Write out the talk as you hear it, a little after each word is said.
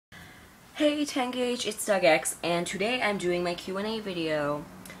Hey Tengage, it's Doug X, and today I'm doing my Q&A video.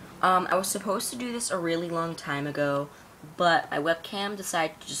 I was supposed to do this a really long time ago, but my webcam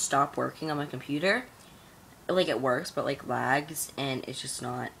decided to just stop working on my computer. Like, it works, but like lags, and it's just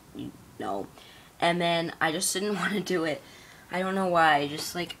not, And then I just didn't want to do it. I don't know why, I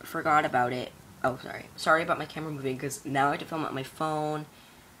just like forgot about it. Oh, sorry. Sorry about my camera moving, because now I have to film on my phone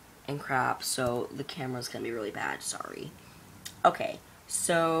and crap, so the camera's gonna be really bad, sorry. Okay.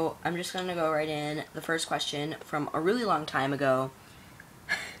 So, I'm just going to go right in. The first question from a really long time ago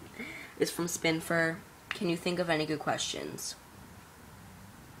is from Spinfer. Can you think of any good questions?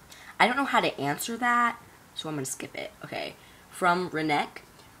 I don't know how to answer that, so I'm going to skip it. Okay. From Renek.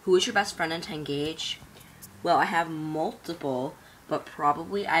 Who is your best friend in Tengage? Well, I have multiple, but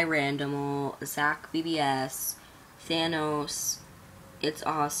probably iRandomal, Zach BBS, Thanos, It's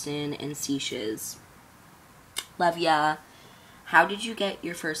Austin, and Seashiz. Love ya. How did you get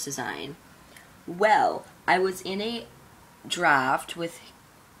your first design? Well, I was in a draft with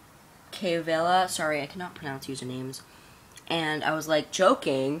Kayvela. Sorry, I cannot pronounce usernames. And I was like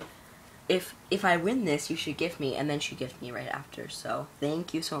joking, if I win this, you should gift me. And then she gifted me right after. So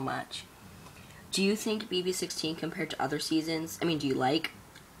thank you so much. Do you think BB16 compared to other seasons? I mean, do you like?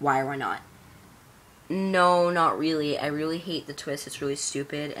 Why or why not? No, not really. I really hate the twist. It's really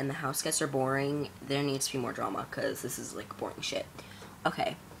stupid, and the house guests are boring. There needs to be more drama, because this is, like, boring shit.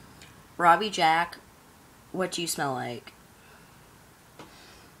 Okay. Robbie Jack, what do you smell like?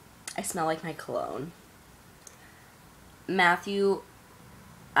 I smell like my cologne. Matthew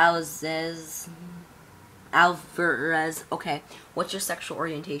Alvarez, okay. What's your sexual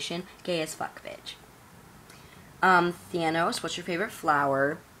orientation? Gay as fuck, bitch. Thanos, what's your favorite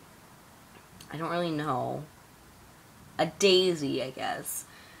flower? I don't really know. A daisy, I guess.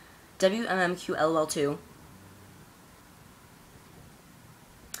 WMMQLL2.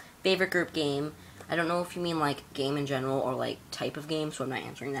 Favorite group game. I don't know if you mean like game in general or like type of game, so I'm not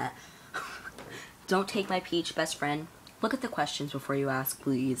answering that. Don't take my peach, best friend. Look at the questions before you ask,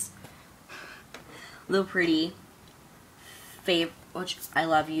 please. Lil Pretty. Which I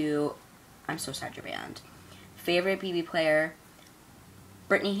love you. I'm so sad you're banned. Favorite BB player.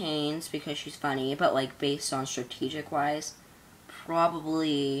 Brittany Haynes, because she's funny, but like based on strategic wise,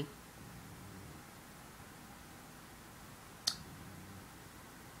 probably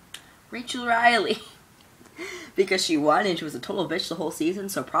Rachel Riley. Because she won and she was a total bitch the whole season,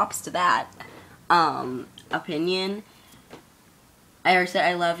 so props to that. Opinion. I already said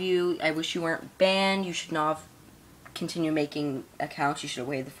I love you. I wish you weren't banned. You should not have continued making accounts. You should have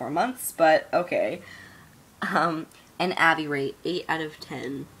waited the 4 months, but okay. And Abby rate, 8 out of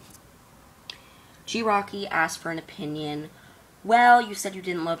 10. G Rocky asked for an opinion. Well, you said you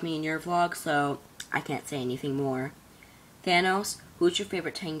didn't love me in your vlog, so I can't say anything more. Thanos, who's your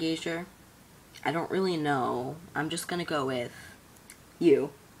favorite Tengager? I don't really know. I'm just gonna go with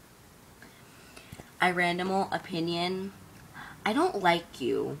you. iRandomal opinion. I don't like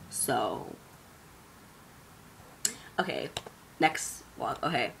you, so. Okay, next vlog.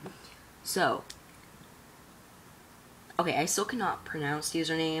 Okay, so. Okay, I still cannot pronounce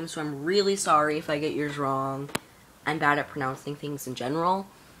usernames, so I'm really sorry if I get yours wrong. I'm bad at pronouncing things in general.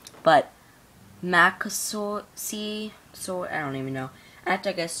 But, Macasosi, so I don't even know. I have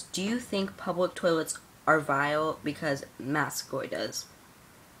to guess, do you think public toilets are vile? Because Mascoy does.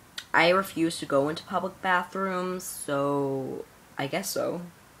 I refuse to go into public bathrooms, so I guess so.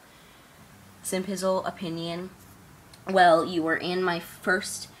 Simpizzle opinion. Well, you were in my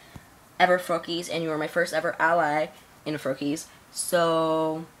first ever Frookies, and you were my first ever ally in Frookies,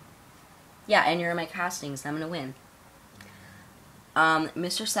 so yeah, and you're in my castings, I'm gonna win.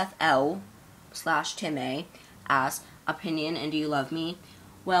 Mr. Seth L / Tim A asks, opinion, and do you love me?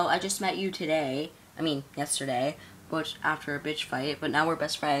 Well, I just met you today, I mean yesterday, but after a bitch fight, but now we're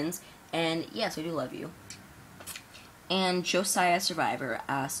best friends, and yes, I do love you. And Josiah Survivor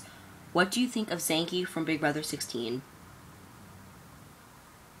asks, what do you think of Zanky from Big Brother 16?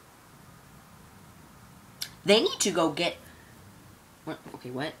 They need to go get... Okay,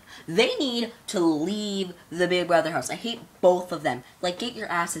 what? They need to leave the Big Brother house. I hate both of them. Like, get your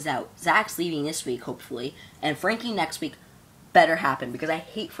asses out. Zach's leaving this week, hopefully. And Frankie next week better happen, because I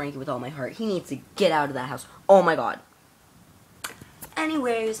hate Frankie with all my heart. He needs to get out of that house. Oh my god.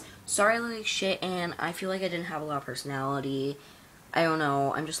 Anyways, sorry I look like shit, and I feel like I didn't have a lot of personality. I don't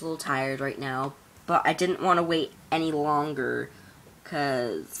know. I'm just a little tired right now. But I didn't want to wait any longer,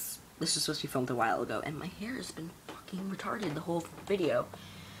 because this was supposed to be filmed a while ago, and my hair has been fucking retarded the whole video.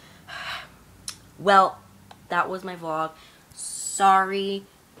 Well, that was my vlog. Sorry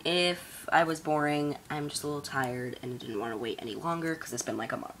if if I was boring. I'm just a little tired and I didn't want to wait any longer because it's been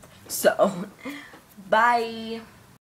like a month. So, bye!